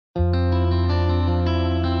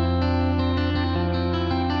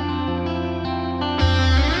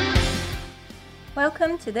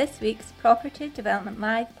welcome to this week's Property Development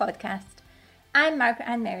Live podcast. I'm Margaret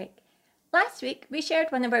Ann Merrick. Last week, we shared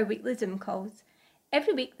one of our weekly Zoom calls.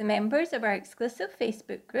 Every week, the members of our exclusive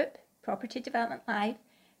Facebook group, Property Development Live,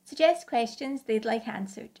 suggest questions they'd like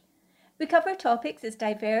answered. We cover topics as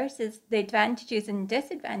diverse as the advantages and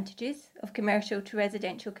disadvantages of commercial to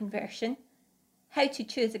residential conversion, how to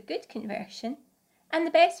choose a good conversion, and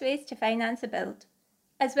the best ways to finance a build,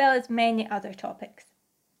 as well as many other topics.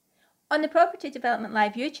 On the Property Development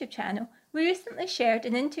Live YouTube channel, we recently shared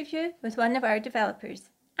an interview with one of our developers,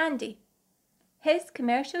 Andy. His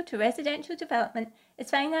commercial to residential development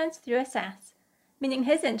is financed through a SaaS, meaning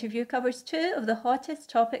his interview covers two of the hottest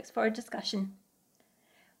topics for discussion.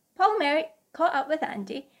 Paul Merrick caught up with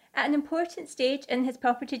Andy at an important stage in his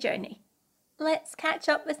property journey. Let's catch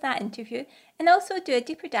up with that interview and also do a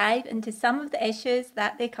deeper dive into some of the issues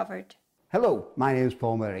that they covered. Hello, my name is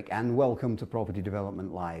Paul Merrick and welcome to Property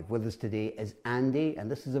Development Live. With us today is Andy, and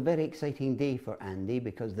this is a very exciting day for Andy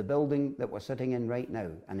because the building that we're sitting in right now,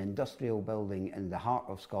 an industrial building in the heart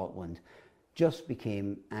of Scotland, just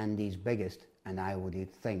became Andy's biggest and I would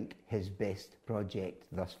think his best project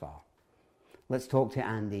thus far. Let's talk to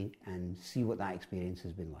Andy and see what that experience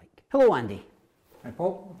has been like. Hello Andy. Hi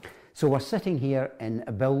Paul. So we're sitting here in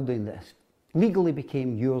a building that legally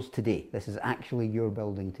became yours today. This is actually your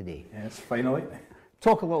building today. Yes, finally.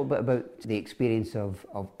 Talk a little bit about the experience of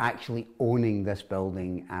actually owning this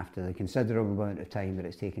building after the considerable amount of time that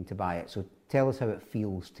it's taken to buy it. So tell us how it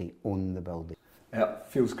feels to own the building. Yeah,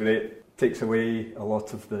 feels great. Takes away a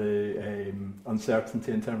lot of the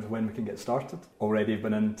uncertainty in terms of when we can get started. Already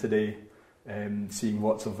been in today, seeing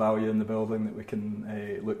lots of value in the building that we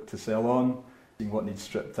can look to sell on. What needs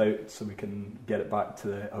stripped out so we can get it back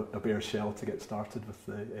to a bare shell to get started with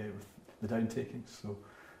the downtakings. So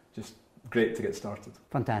just great to get started.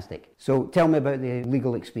 Fantastic. So tell me about the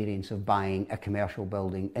legal experience of buying a commercial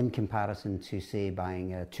building in comparison to, say,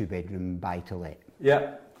 buying a two-bedroom buy-to-let.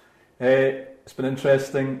 Yeah, it's been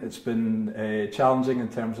interesting. It's been challenging in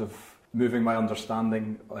terms of moving my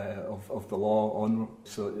understanding of the law on.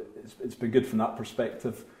 So it's been good from that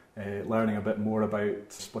perspective. Learning a bit more about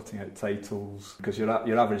splitting out titles, because your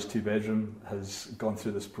average two-bedroom has gone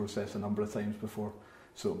through this process a number of times before,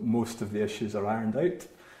 so most of the issues are ironed out,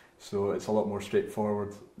 so it's a lot more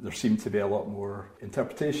straightforward. There seemed to be a lot more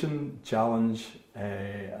interpretation, challenge,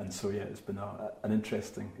 and so yeah, it's been an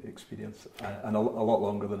interesting experience and a lot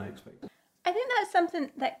longer than I expected. I think that's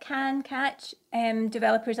something that can catch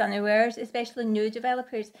developers unawares, especially new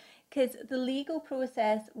developers, because the legal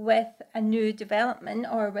process with a new development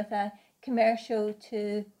or with a commercial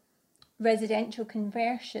to residential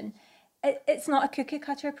conversion, it's not a cookie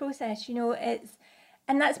cutter process,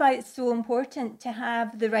 and that's why it's so important to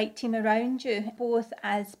have the right team around you, both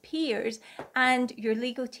as peers and your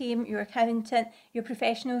legal team, your accountant, your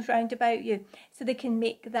professionals round about you, so they can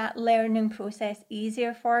make that learning process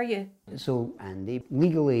easier for you. So Andy,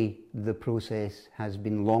 legally the process has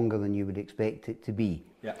been longer than you would expect it to be.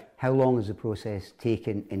 Yeah. How long has the process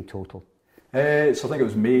taken in total? So I think it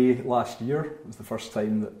was May last year. It was the first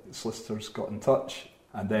time that solicitors got in touch,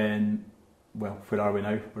 and then, well, where are we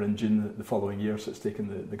now? We're in June the following year, so it's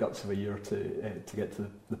taken the guts of a year to get to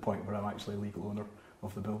the point where I'm actually a legal owner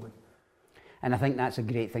of the building. And I think that's a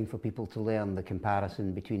great thing for people to learn, the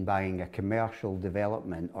comparison between buying a commercial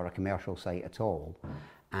development or a commercial site at all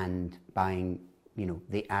and buying,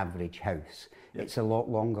 the average house. Yep. It's a lot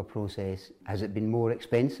longer process. Has it been more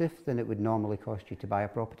expensive than it would normally cost you to buy a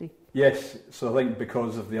property? Yes, so I think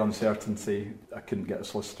because of the uncertainty, I couldn't get a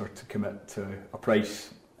solicitor to commit to a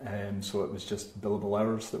price, so it was just billable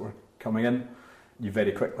hours that were coming in. You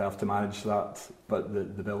very quickly have to manage that, but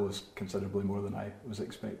the bill was considerably more than I was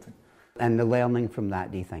expecting. And the learning from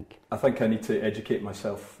that, do you think? I think I need to educate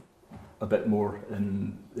myself a bit more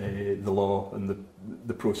in the law and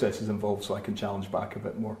the processes involved, so I can challenge back a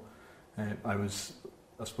bit more. I was,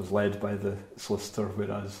 I suppose, led by the solicitor,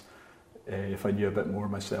 whereas if I knew a bit more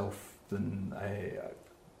myself, then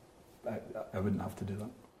I wouldn't have to do that.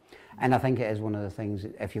 And I think it is one of the things,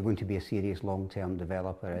 if you're going to be a serious long-term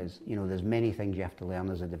developer, is, there's many things you have to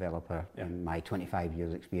learn as a developer, yeah. And my 25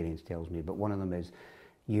 years experience tells me, but one of them is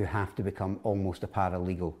you have to become almost a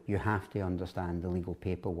paralegal. You have to understand the legal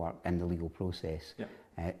paperwork and the legal process, yeah.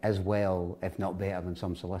 As well, if not better than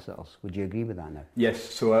some solicitors. Would you agree with that now? Yes,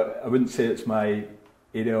 so I wouldn't say it's my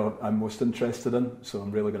area I'm most interested in, so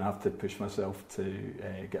I'm really going to have to push myself to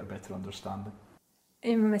get a better understanding.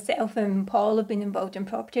 Myself and Paul have been involved in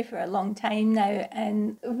property for a long time now,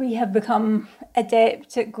 and we have become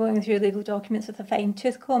adept at going through legal documents with a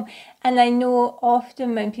fine-tooth comb. And I know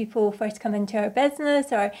often when people first come into our business,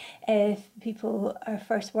 or if people are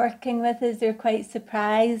first working with us, they're quite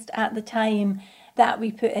surprised at the time that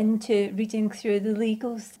we put into reading through the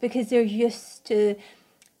legals, because they're used to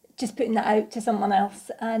just putting that out to someone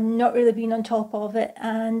else and not really being on top of it,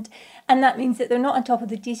 and that means that they're not on top of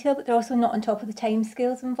the detail, but they're also not on top of the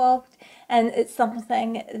timescales involved, and it's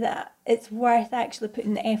something that it's worth actually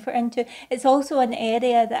putting the effort into. It's also an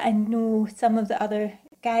area that I know some of the other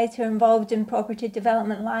guys who are involved in Property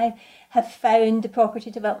Development Live have found the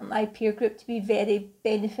Property Development Live peer group to be very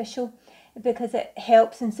beneficial, because it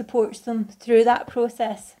helps and supports them through that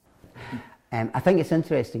process. I think it's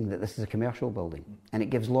interesting that this is a commercial building, and it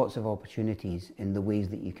gives lots of opportunities in the ways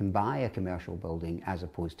that you can buy a commercial building as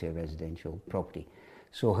opposed to a residential property.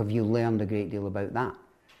 So have you learned a great deal about that?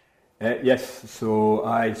 Yes, so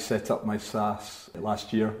I set up my SaaS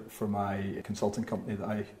last year for my consulting company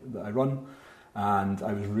that I run, and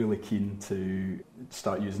I was really keen to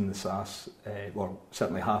start using the SaaS, well,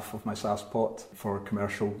 certainly half of my SaaS pot for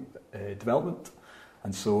commercial development.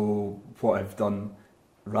 And so what I've done,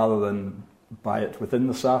 rather than buy it within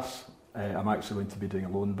the SaaS, I'm actually going to be doing a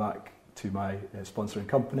loan back to my sponsoring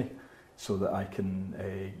company so that I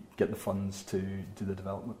can get the funds to do the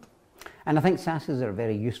development. And I think SaaSes are a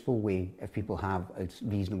very useful way, if people have a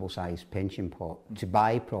reasonable sized pension pot, to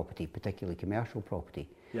buy property, particularly commercial property.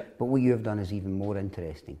 Yeah. But what you have done is even more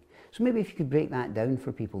interesting. So maybe if you could break that down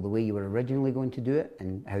for people, the way you were originally going to do it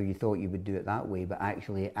and how you thought you would do it that way, but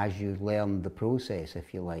actually as you learned the process,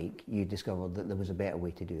 if you like, you discovered that there was a better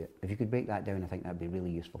way to do it. If you could break that down, I think that'd be really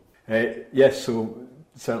useful. Yes, so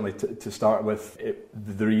certainly to start with,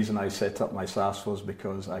 the reason I set up my SaaS was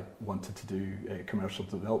because I wanted to do commercial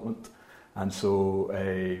development. And so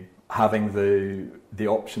having the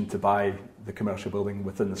option to buy the commercial building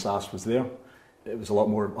within the SaaS was there. It was a lot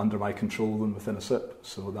more under my control than within a SIP,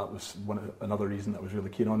 so that was another reason that I was really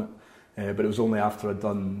keen on it. But it was only after I'd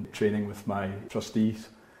done training with my trustees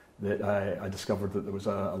that I discovered that there was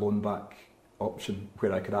a loan back option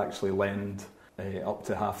where I could actually lend up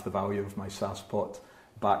to half the value of my SaaS pot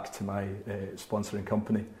back to my sponsoring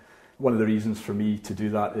company. One of the reasons for me to do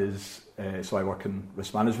that is, so I work in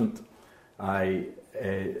risk management. I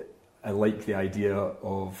like the idea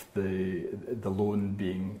of the loan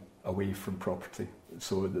being away from property,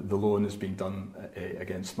 so the loan is being done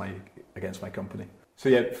against my company. So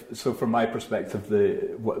yeah, so from my perspective,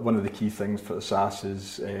 one of the key things for the SaaS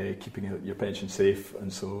is keeping your pension safe,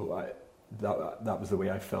 and so that was the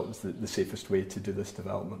way I felt was the safest way to do this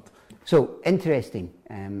development. So interesting,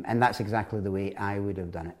 and that's exactly the way I would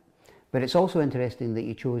have done it. But it's also interesting that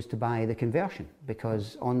you chose to buy the conversion,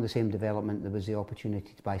 because on the same development there was the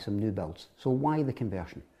opportunity to buy some new builds. So why the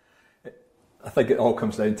conversion? I think it all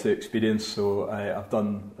comes down to experience. So I've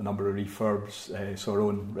done a number of refurbs. So our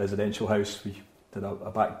own residential house, we did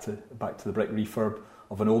a back to the brick refurb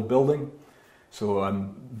of an old building. So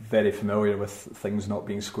I'm very familiar with things not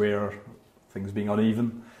being square, things being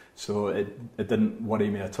uneven. So it didn't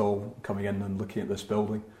worry me at all coming in and looking at this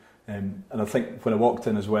building. And I think when I walked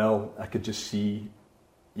in as well, I could just see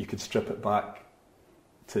you could strip it back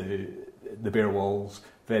to the bare walls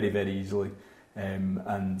very, very easily,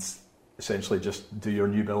 and essentially just do your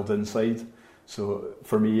new build inside. So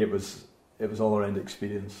for me, it was all around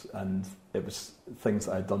experience, and it was things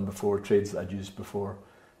that I'd done before, trades that I'd used before,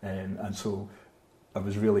 and so I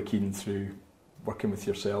was really keen through working with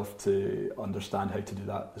yourself to understand how to do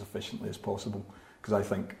that as efficiently as possible, because I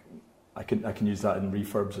think I can use that in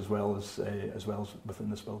refurbs as well as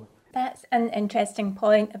within this building. That's an interesting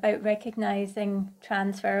point about recognising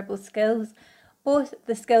transferable skills, both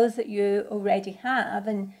the skills that you already have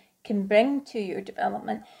and can bring to your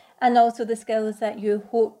development, and also the skills that you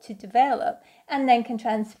hope to develop and then can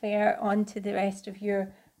transfer onto the rest of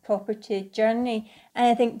your property journey. And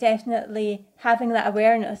I think definitely having that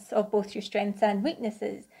awareness of both your strengths and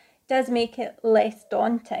weaknesses does make it less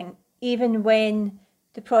daunting, even when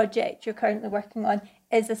the project you're currently working on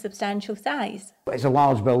is a substantial size. It's a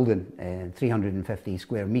large building, 350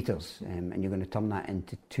 square metres, and you're going to turn that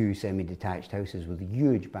into 2 semi-detached houses with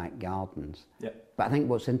huge back gardens. Yep. But I think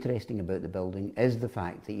what's interesting about the building is the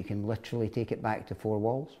fact that you can literally take it back to 4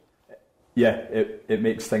 walls. Yeah, it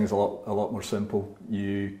makes things a lot more simple.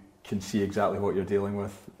 You can see exactly what you're dealing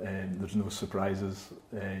with, there's no surprises.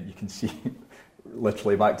 You can see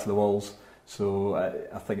literally back to the walls. So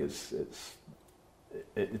I think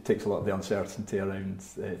it takes a lot of the uncertainty around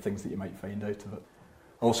things that you might find out of it.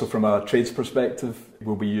 Also from a trades perspective,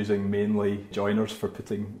 we'll be using mainly joiners for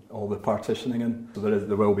putting all the partitioning in. So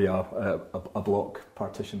there will be a block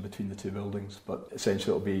partition between the two buildings, but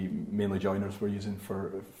essentially it'll be mainly joiners we're using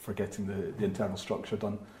for getting the internal structure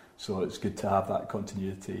done. So it's good to have that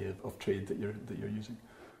continuity of trade that you're using.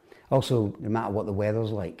 Also, no matter what the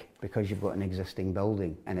weather's like, because you've got an existing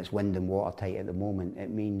building and it's wind and watertight at the moment,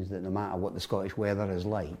 it means that no matter what the Scottish weather is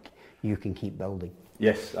like, you can keep building.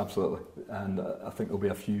 Yes, absolutely. And I think there'll be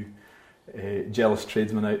a few jealous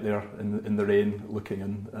tradesmen out there in the rain looking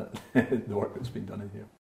in at the work that's been done in here.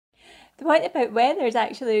 The point about weather is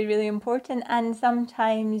actually really important, and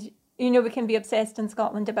sometimes, we can be obsessed in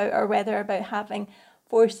Scotland about our weather, about having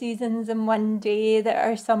 4 seasons in one day, that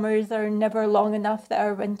our summers are never long enough, that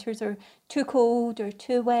our winters are too cold or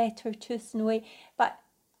too wet or too snowy. But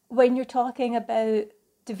when you're talking about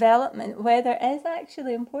development, weather is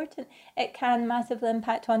actually important. It can massively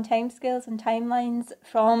impact on timescales and timelines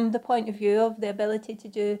from the point of view of the ability to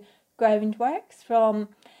do groundworks, from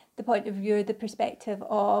the point of view, the perspective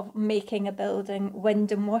of making a building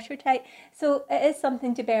wind and watertight. So it is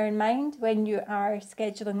something to bear in mind when you are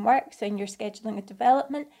scheduling works, when you're scheduling a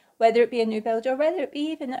development, whether it be a new build or whether it be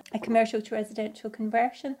even a commercial to residential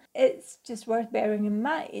conversion. It's just worth bearing in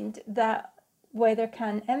mind that weather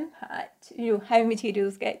can impact, how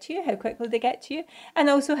materials get to you, how quickly they get to you, and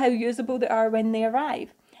also how usable they are when they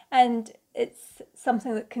arrive. And it's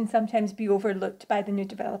something that can sometimes be overlooked by the new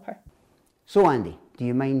developer. So Andy, do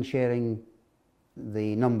you mind sharing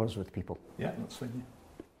the numbers with people? Yeah, that's fine.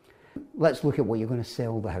 Yeah. Let's look at what you're going to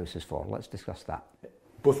sell the houses for. Let's discuss that.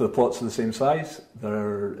 Both of the plots are the same size.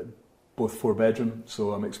 They're both 4-bedroom,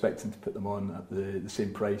 so I'm expecting to put them on at the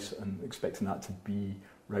same price and expecting that to be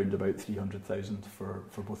round about 300,000 for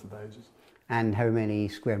both of the houses. And how many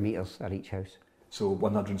square metres are each house? So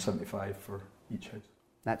 175 for each house.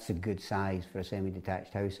 That's a good size for a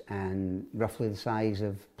semi-detached house, and roughly the size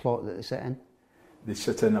of plot that they sit in? They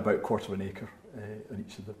sit in about 1/4 acre on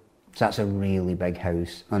each of them. So that's a really big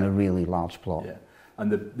house on a really large plot. Yeah,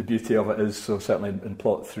 and the beauty of it is, so certainly in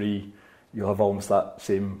plot 3, you'll have almost that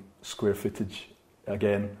same square footage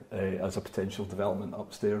again as a potential development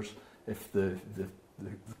upstairs if the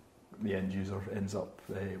end user ends up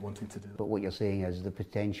wanting to do that. But what you're saying is the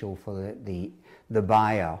potential for the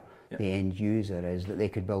buyer, yeah, the end user, is that they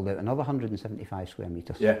could build out another 175 square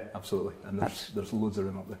metres. Yeah, absolutely. And there's loads of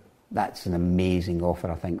room up there. That's an amazing offer,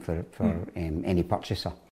 I think, for any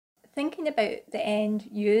purchaser. Thinking about the end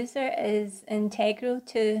user is integral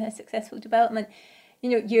to a successful development.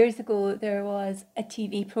 Years ago there was a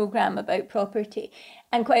TV programme about property,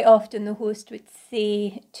 and quite often the host would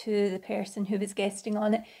say to the person who was guesting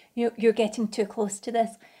on it, you're getting too close to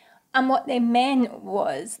this. And what they meant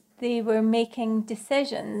was they were making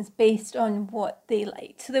decisions based on what they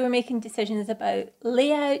liked. So they were making decisions about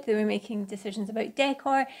layout, they were making decisions about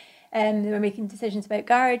decor, they were making decisions about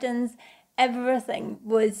gardens. Everything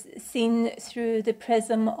was seen through the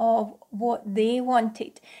prism of what they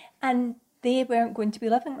wanted, and they weren't going to be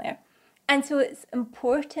living there. And so it's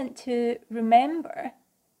important to remember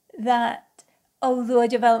that although a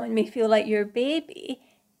development may feel like your baby,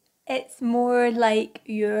 it's more like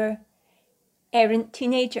your errant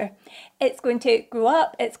teenager. It's going to grow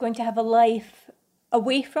up, it's going to have a life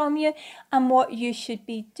away from you, and what you should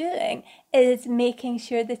be doing is making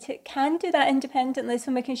sure that it can do that independently, so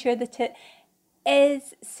making sure that it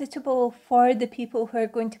is suitable for the people who are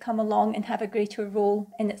going to come along and have a greater role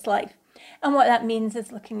in its life. And what that means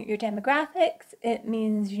is looking at your demographics. It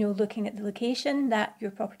means, looking at the location that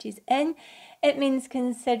your property's in. It means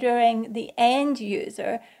considering the end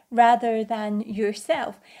user rather than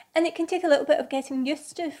yourself. And it can take a little bit of getting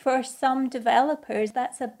used to. For some developers,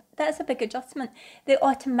 that's a big adjustment. They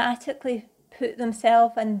automatically put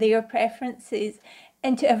themselves and their preferences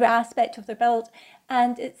into every aspect of their build.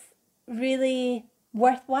 And it's really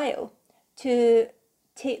worthwhile to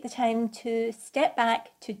take the time to step back,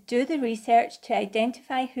 to do the research, to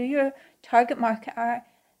identify who your target market are,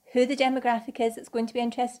 who the demographic is that's going to be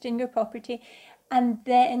interested in your property, and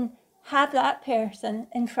then have that person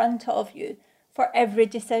in front of you for every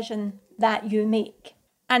decision that you make.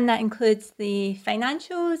 And that includes the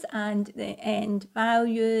financials and the end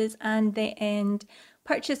values and the end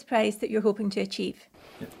purchase price that you're hoping to achieve.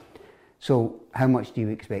 So how much do you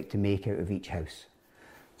expect to make out of each house?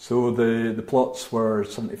 So the plots were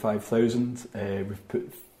 75,000. We've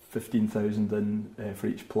put 15,000 in for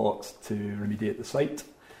each plot to remediate the site,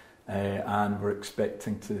 and we're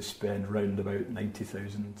expecting to spend round about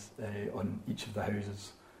 90,000 on each of the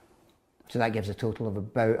houses. So that gives a total of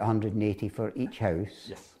about 180 for each house?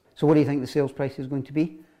 Yes. So what do you think the sales price is going to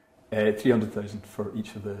be? 300,000 for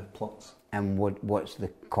each of the plots. And what's the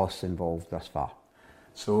costs involved thus far?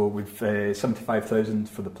 So we've 75,000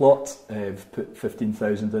 for the plot, we've put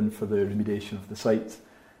 15,000 in for the remediation of the site,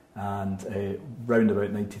 and round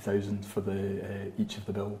about 90,000 for each of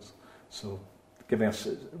the builds. So giving us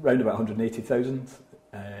round about 180,000.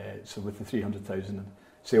 So with the 300,000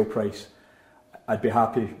 sale price, I'd be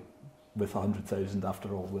happy with 100,000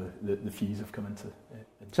 after all the fees have come into.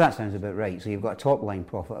 So that sounds about right. So you've got a top line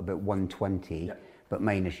profit about 120, Yep. but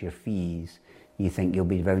minus your fees, you think you'll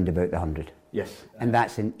be round about the 100. Yes. And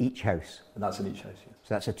that's in each house. And that's in each house, yes.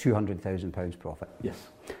 So that's a £200,000 profit. Yes.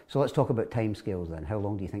 So let's talk about timescales then. How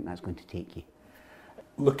long do you think that's going to take you?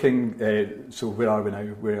 Looking, so where are we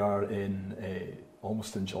now? We are in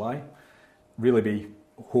almost in July. Really be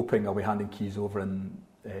hoping I'll be handing keys over in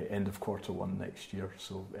end of Q1 next year,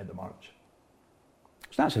 so end of March.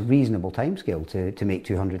 So that's a reasonable timescale to make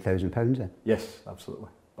 £200,000 in. Yes, absolutely.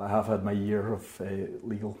 But I have had my year of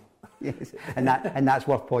legal. Yes, and that's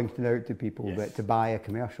worth pointing out to people, Yes. that to buy a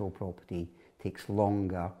commercial property takes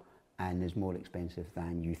longer and is more expensive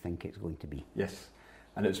than you think it's going to be. Yes,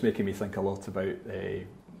 and it's making me think a lot about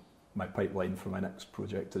my pipeline for my next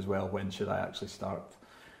project as well. When should I actually start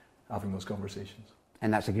having those conversations?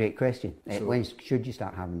 And that's a great question. So- When should you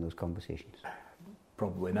start having those conversations?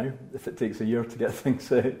 Probably now, if it takes a year to get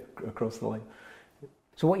things across the line.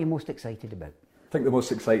 So what are you most excited about? I think the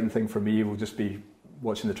most exciting thing for me will just be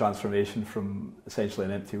watching the transformation from essentially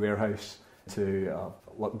an empty warehouse to a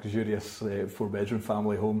luxurious 4-bedroom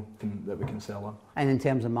family home that we can sell on. And in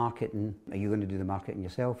terms of marketing, are you going to do the marketing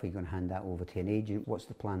yourself? Are you going to hand that over to an agent? What's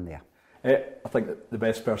the plan there? I think that the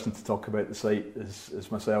best person to talk about the site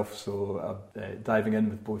is myself, so I'm diving in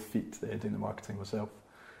with both feet, doing the marketing myself.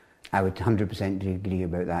 I would 100% agree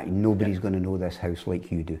about that. Nobody's going to know this house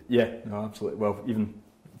like you do. Yeah, no, absolutely. Well, even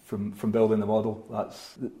from building the model,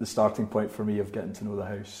 that's the starting point for me of getting to know the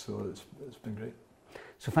house, so it's been great.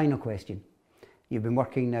 So final question. You've been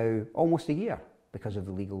working now almost a year because of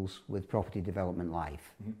the legals with Property Development Live.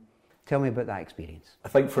 Mm-hmm. Tell me about that experience. I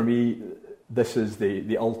think for me, this is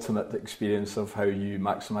the ultimate experience of how you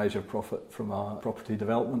maximise your profit from a property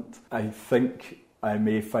development. I think I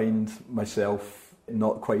may find myself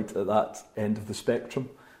not quite at that end of the spectrum,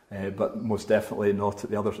 but most definitely not at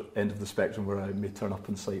the other end of the spectrum where I may turn up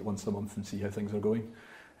on site once a month and see how things are going.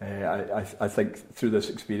 I think through this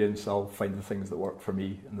experience I'll find the things that work for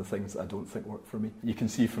me and the things that I don't think work for me. You can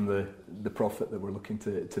see from the profit that we're looking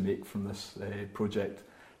to make from this project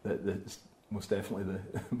that it's most definitely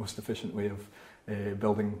the most efficient way of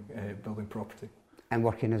building property. And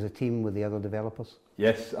working as a team with the other developers?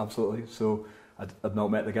 Yes, absolutely. So I'd not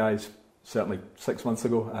met the guys. Certainly 6 months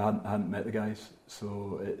ago I hadn't met the guys.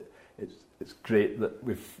 So it's great that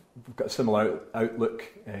we've got a similar outlook.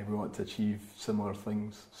 We want to achieve similar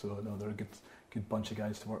things. So no, they're a good bunch of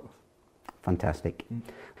guys to work with. Fantastic.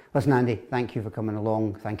 Listen, Andy, thank you for coming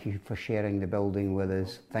along. Thank you for sharing the building with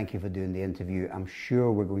us. Thank you for doing the interview. I'm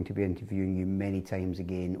sure we're going to be interviewing you many times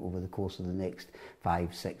again over the course of the next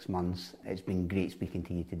 5-6 months. It's been great speaking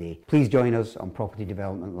to you today. Please join us on Property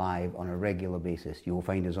Development Live on a regular basis. You'll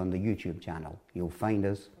find us on the YouTube channel. You'll find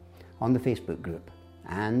us on the Facebook group.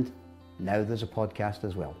 And now there's a podcast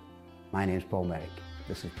as well. My name's Paul Merrick.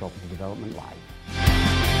 This is Property Development Live.